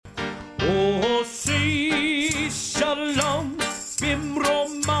Good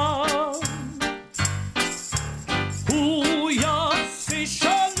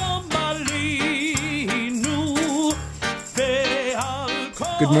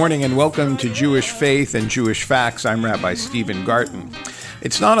morning and welcome to Jewish Faith and Jewish Facts. I'm Rabbi Stephen Garten.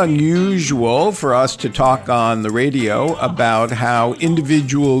 It's not unusual for us to talk on the radio about how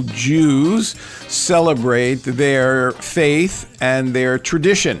individual Jews celebrate their faith and their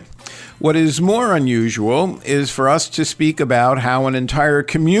tradition. What is more unusual is for us to speak about how an entire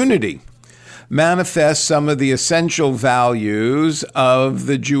community manifests some of the essential values of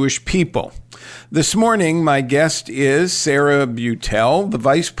the Jewish people. This morning, my guest is Sarah Butel, the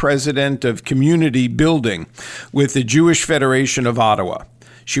Vice President of Community Building with the Jewish Federation of Ottawa.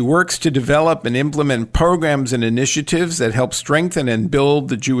 She works to develop and implement programs and initiatives that help strengthen and build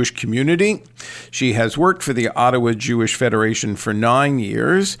the Jewish community. She has worked for the Ottawa Jewish Federation for 9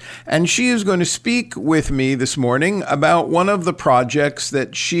 years, and she is going to speak with me this morning about one of the projects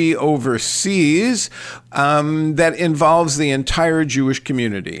that she oversees that involves the entire Jewish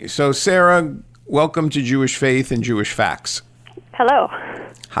community. So, Sarah, welcome to Jewish Faith and Jewish Facts. Hello.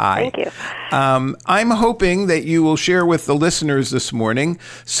 Hi. Thank you. I'm hoping that you will share with the listeners this morning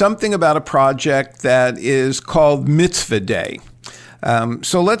something about a project that is called Mitzvah Day.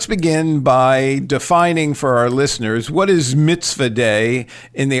 So let's begin by defining for our listeners, what is Mitzvah Day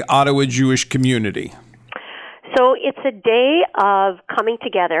in the Ottawa Jewish community? So it's a day of coming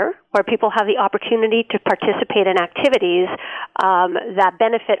together where people have the opportunity to participate in activities that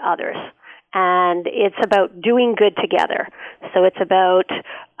benefit others. And it's about doing good together. So it's about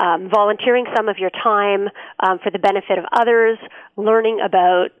volunteering some of your time for the benefit of others, learning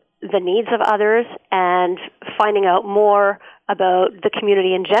about the needs of others, and finding out more about the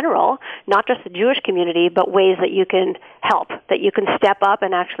community in general, not just the Jewish community, but ways that you can help, that you can step up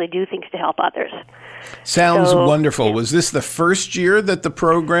and actually do things to help others. Sounds wonderful. Yeah. Was this the first year that the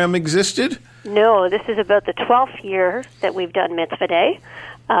program existed? No, this is about the 12th year that we've done Mitzvah Day.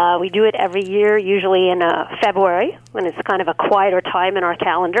 We do it every year, usually in February, when it's kind of a quieter time in our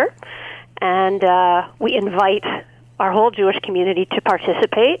calendar. And we invite our whole Jewish community to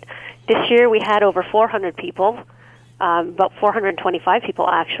participate. This year we had over 400 people, about 425 people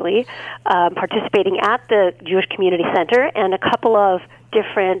actually, participating at the Jewish Community Center, and a couple of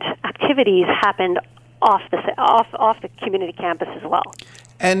different activities happened off the community campus as well.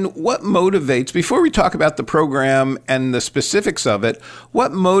 And what motivates, before we talk about the program and the specifics of it,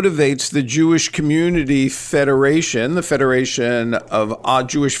 what motivates the Jewish Community Federation, the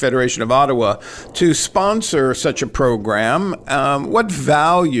Jewish Federation of Ottawa, to sponsor such a program? What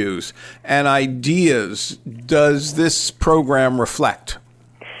values and ideas does this program reflect?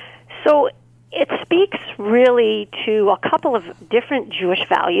 So it speaks really to a couple of different Jewish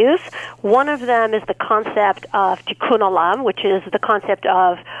values. One of them is the concept of tikkun olam, which is the concept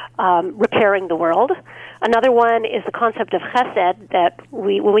of repairing the world. Another one is the concept of chesed, that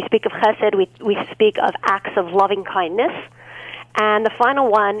when we speak of chesed, we speak of acts of loving kindness. And the final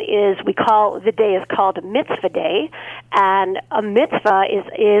one is the day is called Mitzvah Day, and a mitzvah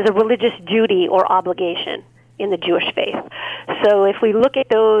is a religious duty or obligation in the Jewish faith. So if we look at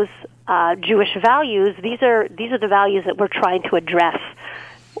those Jewish values, these are the values that we're trying to address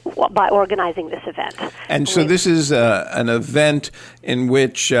by organizing this event. And so this is an event in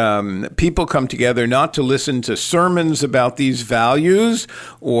which people come together not to listen to sermons about these values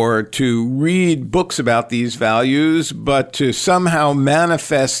or to read books about these values, but to somehow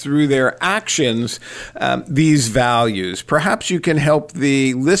manifest through their actions these values. Perhaps you can help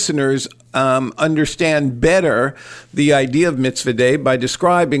the listeners understand better the idea of Mitzvah Day by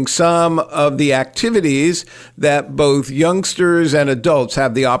describing some of the activities that both youngsters and adults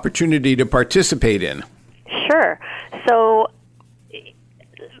have the opportunity to participate in. Sure. So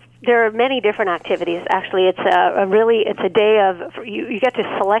there are many different activities. Actually, it's a day of you get to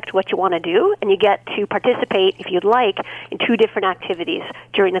select what you want to do, and you get to participate, if you'd like, in 2 different activities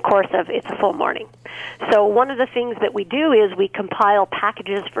during the course of it's a full morning. So one of the things that we do is we compile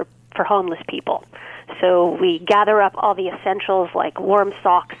packages for homeless people. So we gather up all the essentials like warm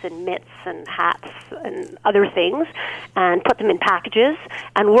socks and mitts and hats and other things and put them in packages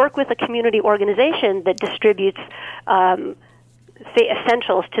and work with a community organization that distributes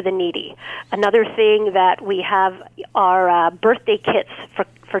essentials to the needy. Another thing that we have are birthday kits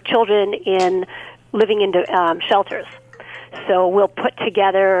for children living in shelters. So we'll put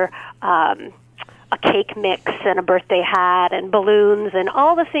together a cake mix and a birthday hat and balloons and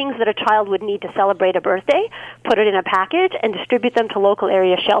all the things that a child would need to celebrate a birthday, put it in a package and distribute them to local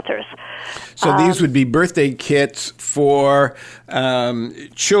area shelters. So these would be birthday kits for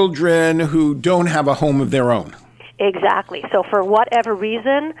children who don't have a home of their own. Exactly. So for whatever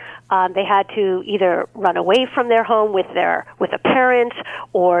reason, they had to either run away from their home with a parent,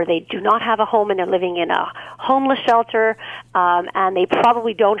 or they do not have a home and they're living in a homeless shelter, and they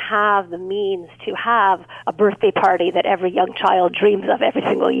probably don't have the means to have a birthday party that every young child dreams of every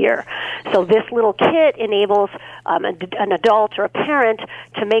single year. So this little kit enables an adult or a parent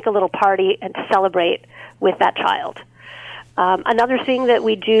to make a little party and to celebrate with that child. Another thing that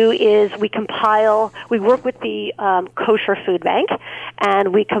we do is we work with the Kosher Food Bank,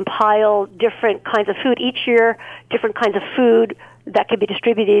 and we compile different kinds of food. Each year, different kinds of food that can be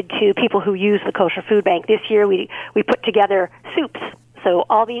distributed to people who use the Kosher Food Bank. This year, we put together soups. So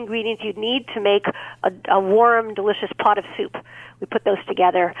all the ingredients you'd need to make a warm, delicious pot of soup. We put those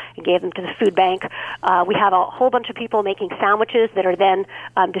together and gave them to the food bank. We have a whole bunch of people making sandwiches that are then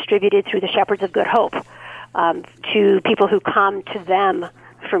distributed through the Shepherds of Good Hope to people who come to them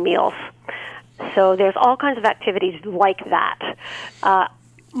for meals. So there's all kinds of activities like that.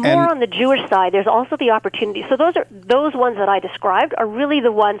 More on the Jewish side, there's also the opportunity. So those ones that I described are really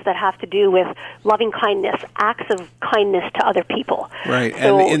the ones that have to do with loving kindness, acts of kindness to other people. Right.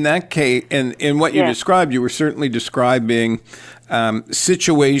 So, and in that case, in what you described, you were certainly describing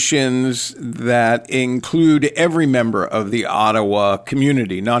situations that include every member of the Ottawa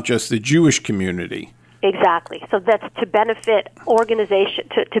community, not just the Jewish community. Exactly. So that's to benefit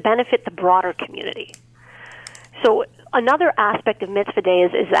to benefit the broader community. So another aspect of Mitzvah Day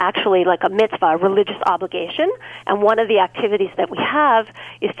is actually like a mitzvah, a religious obligation, and one of the activities that we have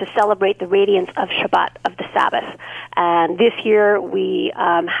is to celebrate the radiance of Shabbat, of the Sabbath. And this year we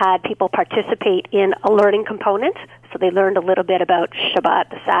had people participate in a learning component, so they learned a little bit about Shabbat,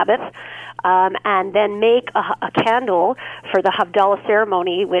 the Sabbath, and then make a candle for the Havdalah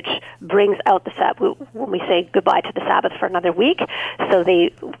ceremony, which brings out the Sabbath, when we say goodbye to the Sabbath for another week. So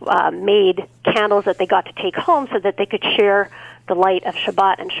they made candles that they got to take home so that they could share the light of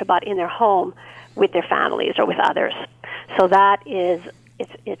Shabbat and Shabbat in their home with their families or with others. So that is,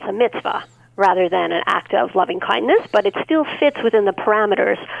 it's a mitzvah rather than an act of loving kindness, but it still fits within the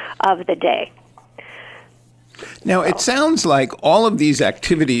parameters of the day. Now, it sounds like all of these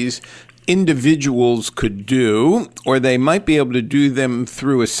activities individuals could do, or they might be able to do them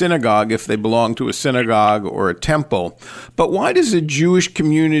through a synagogue if they belong to a synagogue or a temple. But why does a Jewish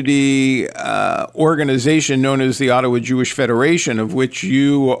community organization known as the Ottawa Jewish Federation, of which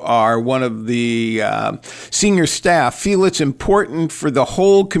you are one of the senior staff, feel it's important for the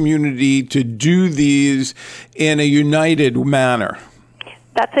whole community to do these in a united manner?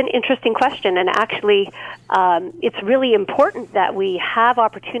 That's an interesting question, and actually it's really important that we have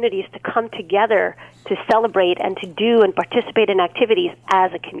opportunities to come together to celebrate and to do and participate in activities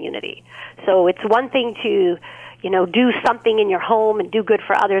as a community. So it's one thing to, do something in your home and do good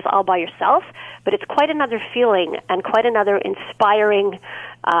for others all by yourself, but it's quite another feeling and quite another inspiring,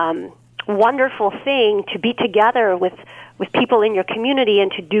 wonderful thing to be together with people in your community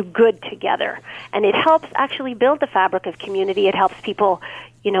and to do good together. And it helps actually build the fabric of community. It helps people,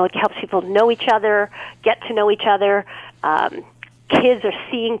 know each other, get to know each other. Kids are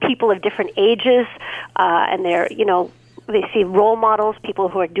seeing people of different ages, and they see role models, people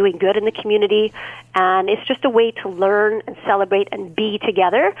who are doing good in the community, and it's just a way to learn and celebrate and be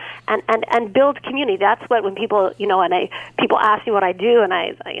together and build community. That's what when people, people ask me what I do, and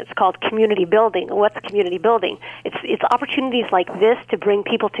it's called community building. What's community building? It's opportunities like this to bring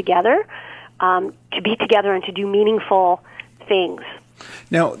people together, to be together and to do meaningful things.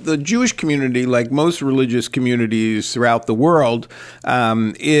 Now, the Jewish community, like most religious communities throughout the world,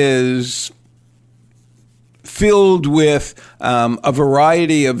 is filled with a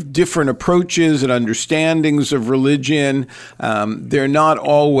variety of different approaches and understandings of religion. They're not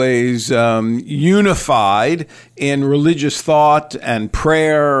always unified in religious thought and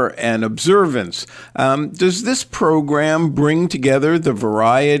prayer and observance. Does this program bring together the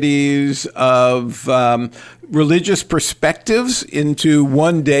varieties of religious perspectives into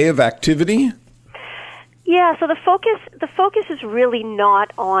one day of activity? Yeah, so the focus is really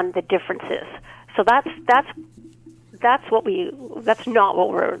not on the differences. So that's not what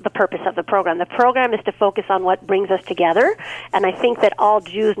the purpose of the program. The program is to focus on what brings us together, and I think that all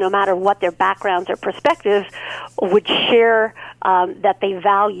Jews, no matter what their backgrounds or perspectives, would share that they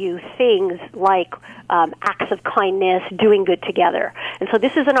value things like acts of kindness, doing good together. And so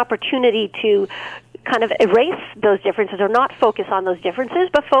this is an opportunity to kind of erase those differences or not focus on those differences,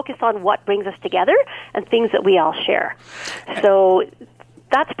 but focus on what brings us together and things that we all share. So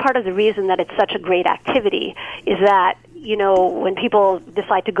that's part of the reason that it's such a great activity, is that, when people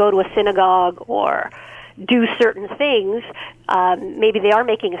decide to go to a synagogue or do certain things, maybe they are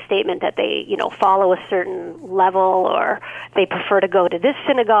making a statement that they, follow a certain level, or they prefer to go to this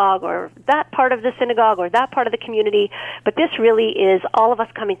synagogue or that part of the synagogue or that part of the community. But this really is all of us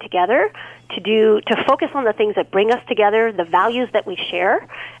coming together to focus on the things that bring us together, the values that we share,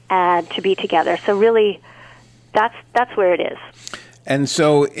 and to be together. So really, that's where it is. And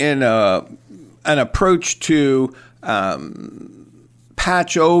so in an approach to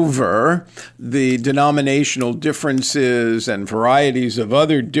patch over the denominational differences and varieties of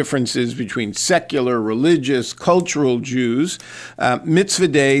other differences between secular, religious, cultural Jews, Mitzvah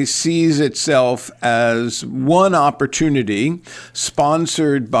Day sees itself as one opportunity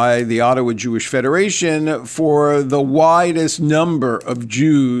sponsored by the Ottawa Jewish Federation for the widest number of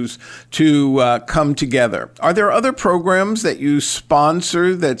Jews to come together. Are there other programs that you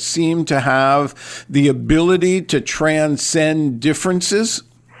sponsor that seem to have the ability to transcend differences?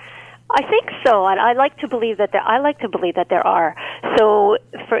 I think so, and I like to believe that there are. So,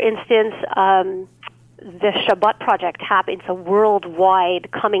 for instance, the Shabbat Project happens, a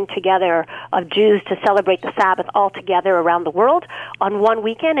worldwide coming together of Jews to celebrate the Sabbath all together around the world on one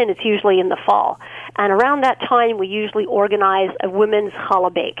weekend, and it's usually in the fall. And around that time, we usually organize a women's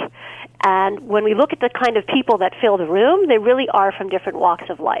challah bake. And when we look at the kind of people that fill the room, they really are from different walks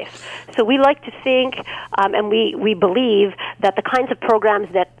of life. So we like to think, and we believe, that the kinds of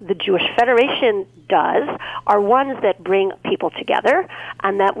programs that the Jewish Federation does are ones that bring people together,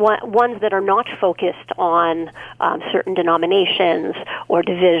 and that ones that are not focused on certain denominations or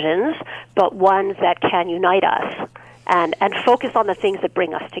divisions, but ones that can unite us and focus on the things that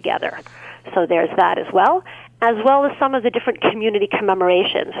bring us together. So there's that as well as some of the different community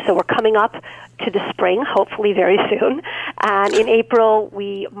commemorations. So we're coming up to the spring, hopefully very soon, and in April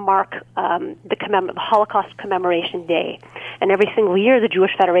we mark the Holocaust Commemoration Day. And every single year the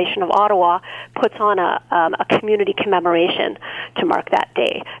Jewish Federation of Ottawa puts on a community commemoration to mark that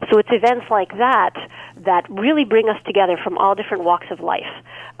day. So it's events like that really bring us together from all different walks of life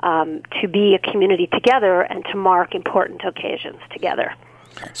to be a community together and to mark important occasions together.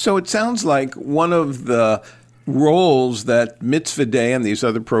 So it sounds like one of the roles that Mitzvah Day and these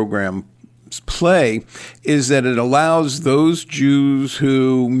other programs play is that it allows those Jews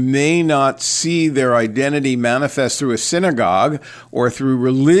who may not see their identity manifest through a synagogue or through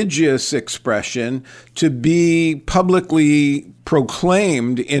religious expression to be publicly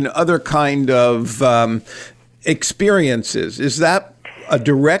proclaimed in other kind of experiences. Is that a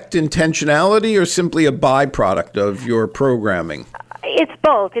direct intentionality or simply a byproduct of your programming? It's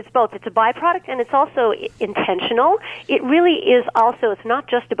both. It's a byproduct, and it's also intentional. It really is also, it's not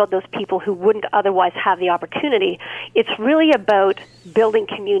just about those people who wouldn't otherwise have the opportunity. It's really about building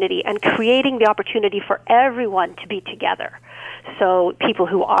community and creating the opportunity for everyone to be together. So people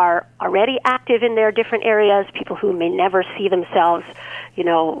who are already active in their different areas, people who may never see themselves,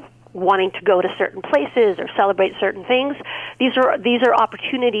 wanting to go to certain places or celebrate certain things. These are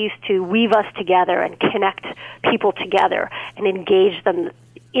opportunities to weave us together and connect people together and engage them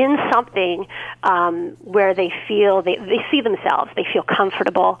in something where they feel they see themselves, they feel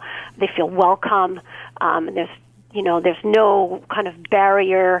comfortable, they feel welcome. And there's no kind of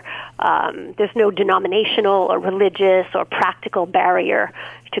barrier, there's no denominational or religious or practical barrier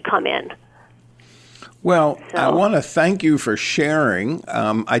to come in. Well, I want to thank you for sharing.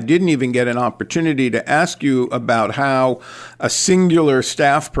 I didn't even get an opportunity to ask you about how a singular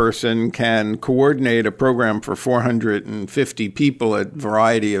staff person can coordinate a program for 450 people at a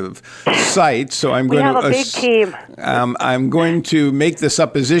variety of sites. So we have a big team. I'm going to make the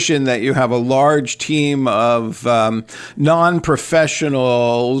supposition that you have a large team of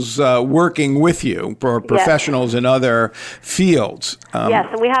non-professionals working with you, or professionals in other fields. Yes,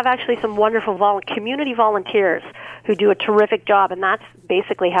 and we have actually some wonderful community volunteers who do a terrific job, and that's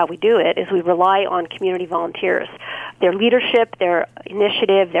basically how we do it, is we rely on community volunteers. Their leadership, their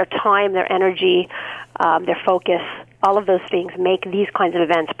initiative, their time, their energy, their focus, all of those things make these kinds of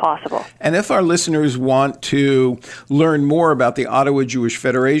events possible. And if our listeners want to learn more about the Ottawa Jewish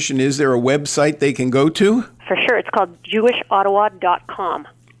Federation, is there a website they can go to? For sure. It's called JewishOttawa.com.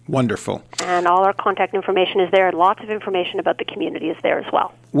 Wonderful. And all our contact information is there, and lots of information about the community is there as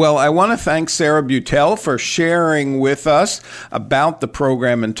well. Well, I want to thank Sarah Butel for sharing with us about the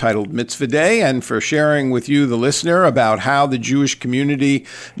program entitled Mitzvah Day, and for sharing with you, the listener, about how the Jewish community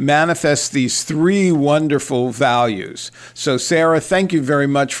manifests these three wonderful values. So, Sarah, thank you very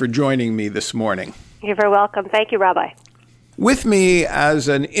much for joining me this morning. You're very welcome. Thank you, Rabbi. With me as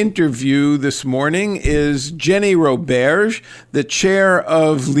an interview this morning is Jenny Roberge, the chair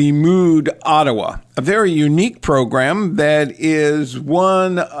of Limud Ottawa, a very unique program that is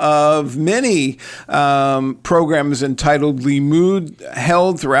one of many programs entitled Limud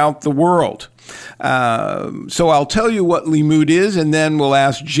held throughout the world. So I'll tell you what Limud is, and then we'll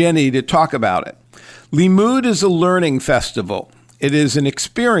ask Jenny to talk about it. Limud is a learning festival. It is an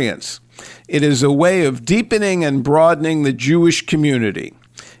experience. It is a way of deepening and broadening the Jewish community.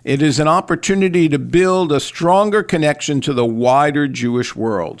 It is an opportunity to build a stronger connection to the wider Jewish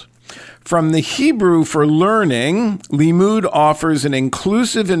world. From the Hebrew for learning, Limud offers an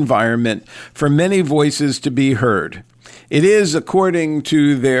inclusive environment for many voices to be heard. It is, according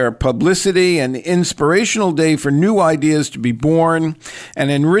to their publicity, an inspirational day for new ideas to be born, an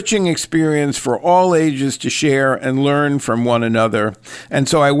enriching experience for all ages to share and learn from one another. And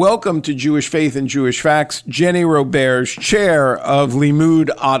so I welcome to Jewish Faith and Jewish Facts, Jenny Roberge, chair of Limud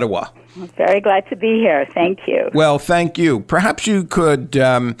Ottawa. I'm very glad to be here. Thank you. Well, thank you. Perhaps you could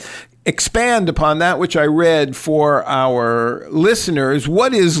expand upon that which I read for our listeners.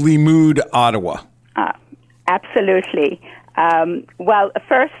 What is Limud Ottawa? Absolutely. Well,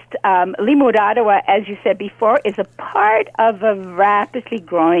 first, Limud Ottawa, as you said before, is a part of a rapidly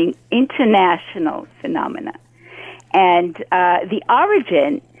growing international phenomenon. And the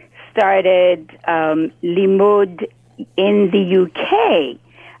origin started Limud in the UK,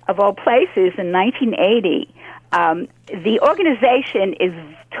 of all places, in 1980. The organization is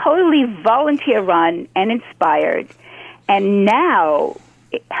totally volunteer-run and inspired, and now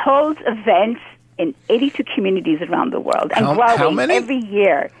it holds events in 82 communities around the world. And growing how many? Every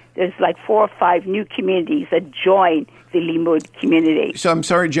year, there's like 4 or 5 new communities that join the Limud community. So I'm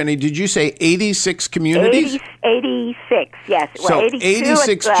sorry, Jenny, did you say 86 communities? 86, yes. So well,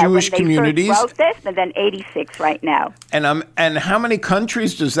 86 Jewish communities. When they first wrote this, and then 86 right now. And how many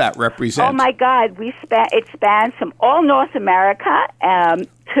countries does that represent? Oh, my God. It spans from all North America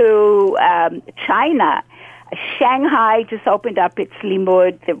to China. Shanghai just opened up its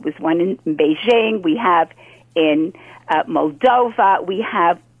Limud. There was one in Beijing. We have in Moldova. We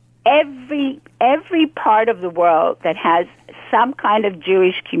have every part of the world that has some kind of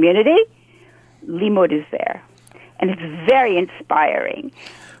Jewish community. Limud is there, and it's very inspiring.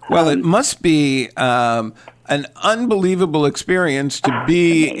 Well, it must be an unbelievable experience to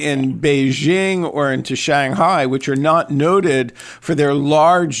be in Beijing or into Shanghai, which are not noted for their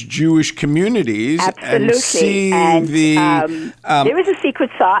large Jewish communities. Absolutely. And see there is a secret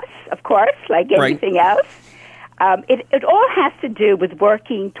sauce, of course, like anything else. It all has to do with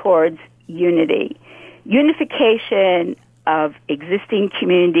working towards unity, unification of existing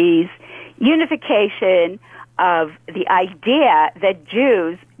communities, unification of the idea that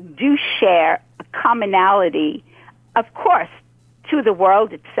Jews do share a commonality, of course, to the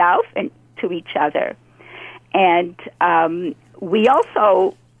world itself and to each other. And we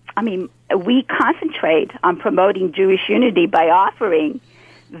also, we concentrate on promoting Jewish unity by offering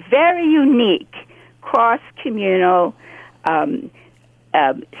very unique cross-communal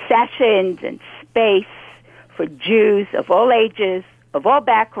sessions and space for Jews of all ages, of all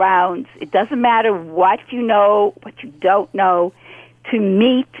backgrounds. It doesn't matter what you know, what you don't know, to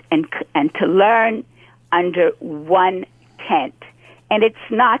meet and to learn under one tent. And it's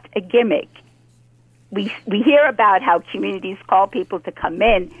not a gimmick. We hear about how communities call people to come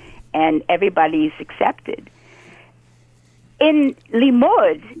in and everybody's accepted. In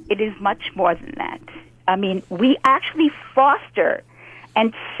Limud, it is much more than that. We actually foster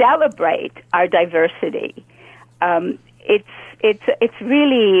and celebrate our diversity. It's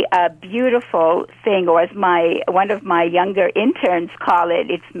really a beautiful thing, or as one of my younger interns call it,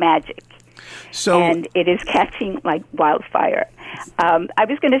 it's magic. And it is catching like wildfire. I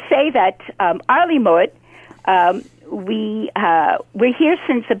was going to say that our Limud, we're here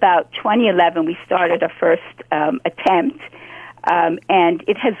since about 2011. We started our first attempt, and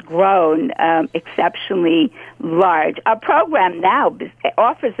it has grown exceptionally large. Our program now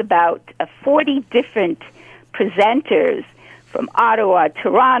offers about 40 different presenters from Ottawa,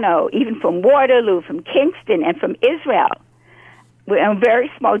 Toronto, even from Waterloo, from Kingston, and from Israel. We're a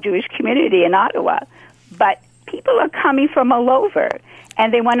very small Jewish community in Ottawa, but people are coming from all over,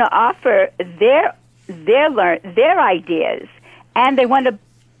 and they want to offer their ideas, and they want to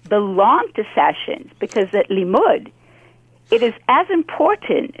belong to sessions, because at Limud, it is as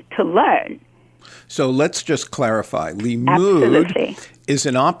important to learn. So let's just clarify. Limud is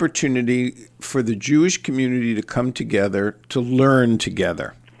an opportunity for the Jewish community to come together, to learn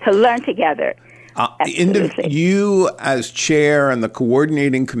together. To learn together. You, as chair and the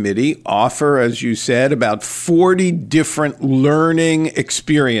coordinating committee, offer, as you said, about 40 different learning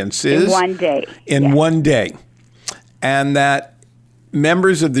experiences. In one day. In one day. And that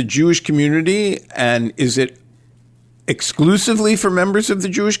members of the Jewish community, and is it exclusively for members of the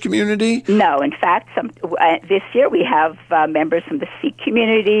Jewish community? No. In fact, this year we have members from the Sikh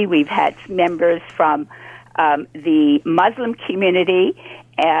community. We've had members from the Muslim community.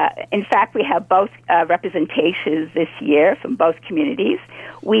 In fact, we have both representations this year from both communities.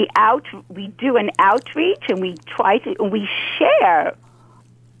 We do an outreach, and we share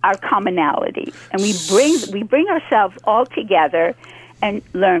our commonality, and we bring ourselves all together and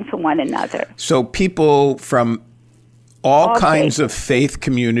learn from one another. So people from all kinds of faith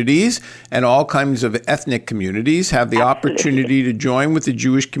communities and all kinds of ethnic communities have the opportunity to join with the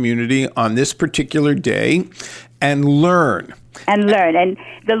Jewish community on this particular day and learn. And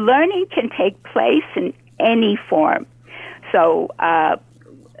the learning can take place in any form. So,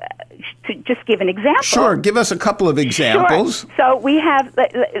 to just give an example. Sure, give us a couple of examples. Sure. So we have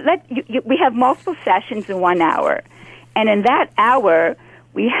we have multiple sessions in 1 hour, and in that hour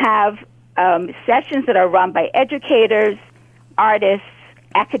we have sessions that are run by educators, artists,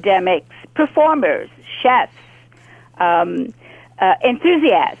 academics, performers, chefs,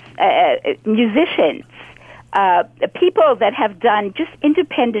 enthusiasts, musicians, people that have done just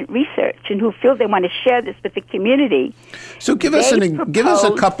independent research and who feel they want to share this with the community. So give us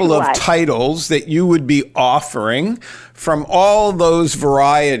a couple of titles that you would be offering from all those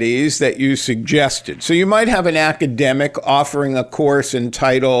varieties that you suggested. So you might have an academic offering a course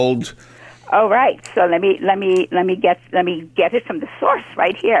entitled. Oh, right. So let me get it from the source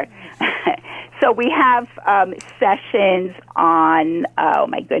right here. So we have sessions on. Oh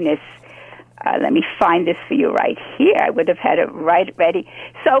my goodness. Let me find this for you right here. I would have had it right ready.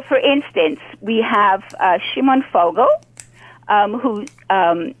 So, for instance, we have Shimon Fogel, who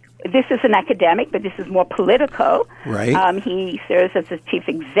this is an academic, but this is more political. Right. He serves as the chief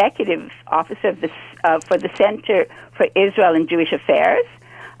executive officer of for the Center for Israel and Jewish Affairs.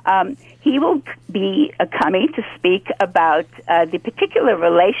 He will be coming to speak about the particular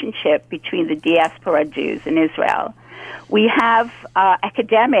relationship between the diaspora Jews in Israel. We have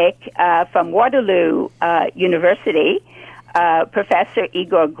academic from Waterloo University, Professor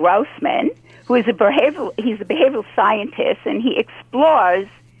Igor Grossman, who is a behavioral scientist, and he explores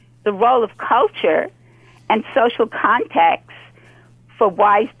the role of culture and social context for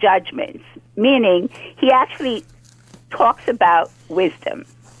wise judgments, meaning he actually talks about wisdom.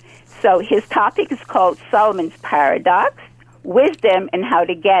 So his topic is called Solomon's Paradox, Wisdom and How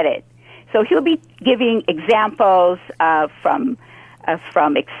to Get It. So he'll be giving examples from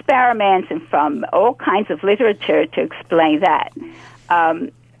experiments and from all kinds of literature to explain that.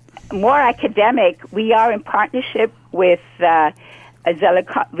 More academic, we are in partnership with the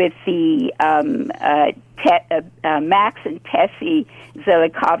Max and Tessie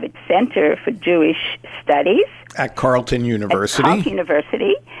Zelikovic Center for Jewish Studies at Carleton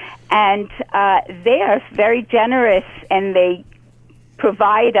University. And they are very generous, and they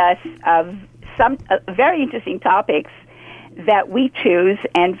provide us some very interesting topics that we choose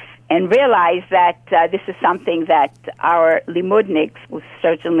and realize that this is something that our limudniks will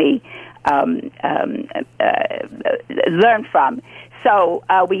certainly learn from. So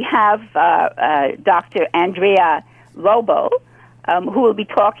we have Dr. Andrea Lobo, who will be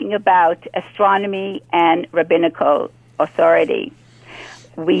talking about astronomy and rabbinical authority.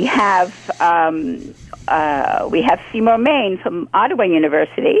 We have Seymour Main from Ottawa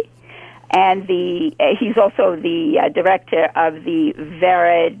University, and he's also the director of the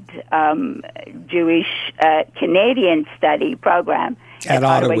Vered Jewish Canadian Study program at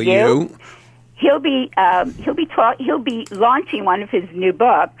Ottawa U. He'll be launching one of his new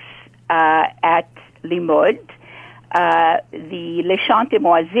books at Limud, the Le Chant de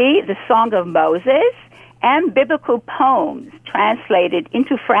Moïse, the Song of Moses, and biblical poems translated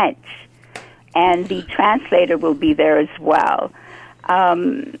into French, and the translator will be there as well.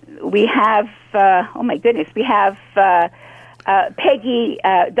 We have, we have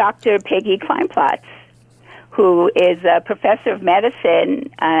Dr. Peggy Kleinplatz, who is a professor of medicine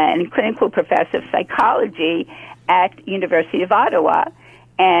and clinical professor of psychology at University of Ottawa.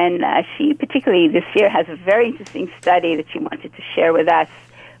 And she particularly this year has a very interesting study that she wanted to share with us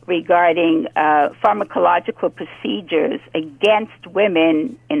regarding pharmacological procedures against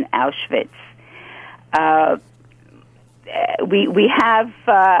women in Auschwitz. we have.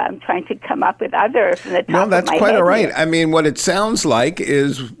 I'm trying to come up with other from the top of my head. No, that's quite all right. Here. I mean, what it sounds like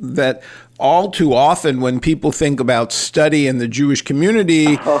is that all too often when people think about study in the Jewish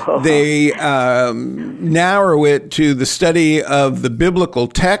community, they narrow it to the study of the biblical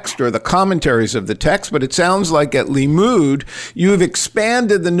text or the commentaries of the text. But it sounds like at Limud, you've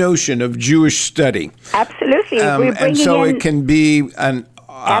expanded the notion of Jewish study. Absolutely. And so it can be an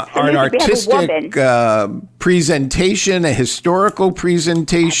artistic presentation, a historical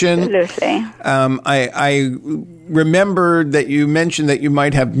presentation. Absolutely. I remembered that you mentioned that you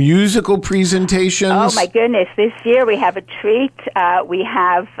might have musical presentations. Oh, my goodness. This year we have a treat. We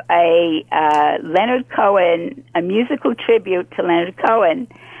have a Leonard Cohen, a musical tribute to Leonard Cohen,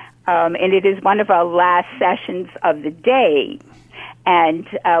 and it is one of our last sessions of the day. And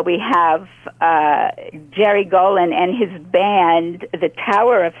we have Jerry Golan and his band, the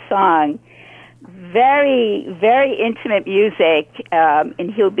Tower of Song. Very, very intimate music,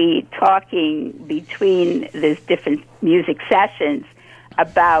 and he'll be talking between these different music sessions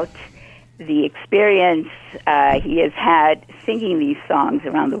about the experience he has had singing these songs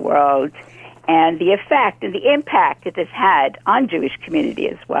around the world and the effect and the impact it has had on Jewish community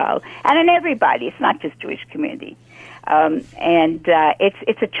as well, and on everybody. It's not just Jewish community.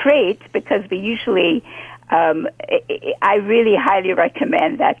 It's a treat because we usually, I really highly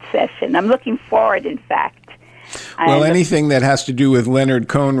recommend that session. I'm looking forward, in fact. Well, anything that has to do with Leonard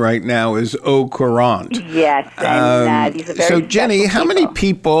Cohen right now is au courant. Yes. And these are very so, Jenny, how many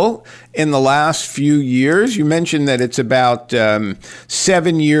people in the last few years, you mentioned that it's about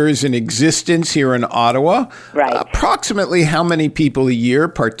 7 years in existence here in Ottawa. Right. Approximately how many people a year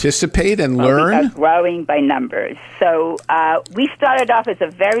participate and learn? We are growing by numbers. So we started off as a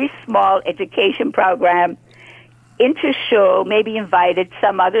very small education program into shul, maybe invited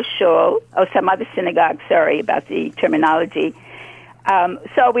some other shul, or some other synagogue, sorry about the terminology.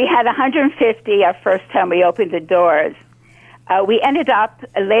 So we had 150 our first time we opened the doors. We ended up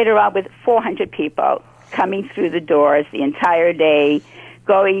later on with 400 people coming through the doors the entire day,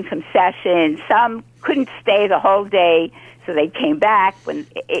 going from sessions. Some couldn't stay the whole day, so they came back. When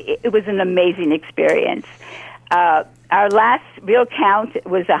it was an amazing experience. Our last real count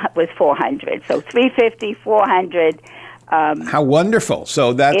was 400. So 350, 400. How wonderful.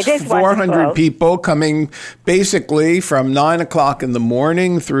 So that's 400 wonderful. people coming basically from 9 o'clock in the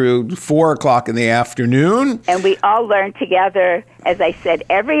morning through 4 o'clock in the afternoon. And we all learn together, as I said,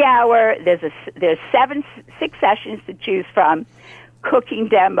 every hour. There's 6 sessions to choose from: cooking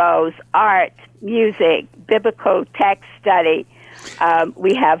demos, art, music, biblical text study.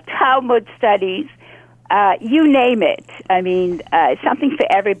 We have Talmud studies. You name it. I mean, something for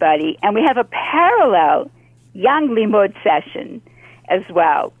everybody. And we have a parallel Young Limud session as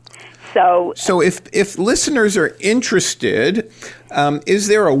well. So if listeners are interested, is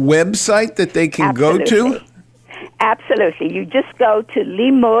there a website that they can go to? Absolutely. You just go to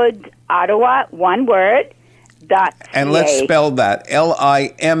Limud Ottawa, one word, .ca. And let's spell that,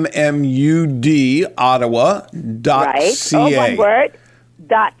 LIMMUD Ottawa.ca. Right. Oh, one word.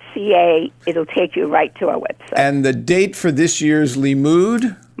 .ca. It'll take you right to our website. And the date for this year's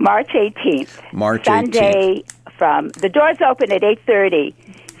Limud? March 18th. March 18th. Sunday from the doors open at 8:30.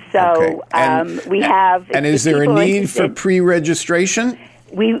 So we have. And is there a need for pre-registration?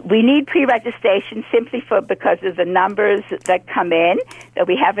 We need pre-registration simply because of the numbers that come in, that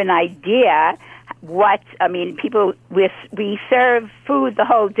we have an idea. People, we serve food the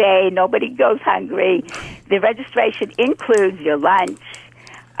whole day. Nobody goes hungry. The registration includes your lunch.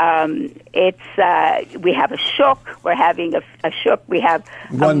 We have a shuk. We're having a shuk. We have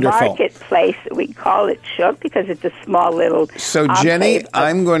Wonderful. A marketplace. We call it shuk because it's a small little. So, Jenny,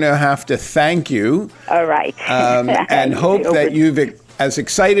 I'm going to have to thank you. All right. And hope that you've, as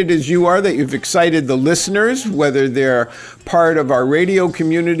excited as you are, that you've excited the listeners, whether they're part of our radio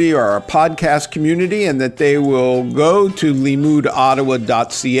community or our podcast community, and that they will go to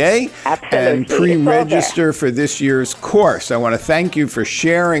limudottawa.ca and pre-register for this year's course. I want to thank you for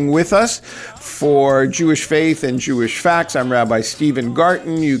sharing with us. For Jewish Faith and Jewish Facts, I'm Rabbi Stephen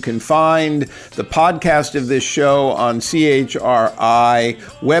Garten. You can find the podcast of this show on CHRI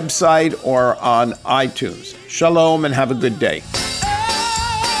website or on iTunes. Shalom and have a good day.